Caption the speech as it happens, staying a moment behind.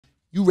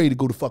you ready to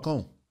go the fuck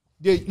home.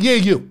 Yeah,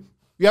 you.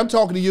 Yeah, I'm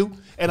talking to you.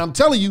 And I'm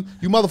telling you,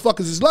 you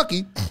motherfuckers is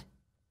lucky.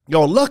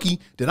 Y'all lucky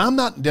that I'm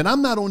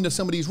not on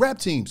some of these rap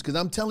teams, because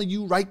I'm telling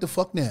you right the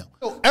fuck now.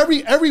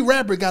 Every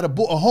rapper got a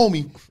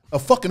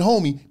fucking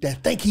homie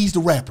that think he's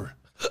the rapper.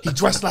 He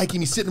dressed like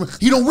him, he's sitting around.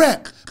 He don't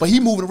rap, but he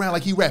moving around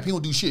like he rap. He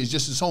don't do shit, it's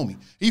just his homie.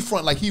 He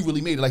front like he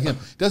really made it like him.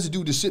 That's the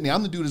dude that's sitting there.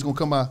 I'm the dude that's gonna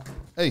come by,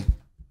 hey,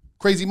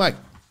 Crazy Mike.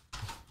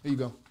 Here you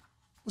go.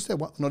 What's that?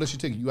 What? No, that's your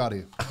ticket. You out of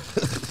here.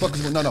 Fuck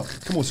is no.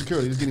 Come on,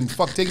 security. Let's get him.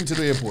 Take him to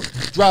the airport.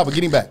 Driver,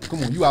 get him back.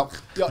 Come on, you out.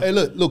 Yo, hey,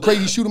 look, little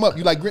Crazy, shoot him up.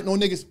 You like gritting on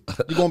niggas?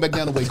 You going back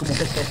down the way. Come on,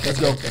 let's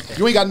go.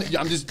 You ain't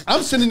got.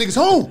 I'm sending niggas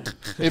home.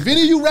 If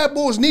any of you rap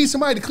boys need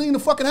somebody to clean the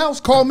fucking house,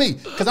 call me,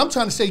 because I'm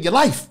trying to save your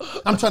life.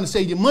 I'm trying to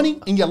save your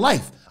money and your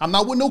life. I'm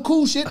not with no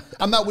cool shit.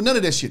 I'm not with none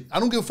of that shit. I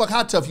don't give a fuck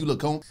how tough you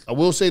look, home. I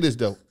will say this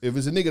though. If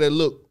it's a nigga that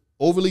look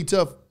overly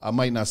tough, I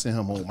might not send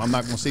him home. I'm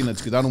not gonna say nothing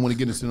because I don't want to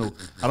get into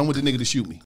I don't want the nigga to shoot me.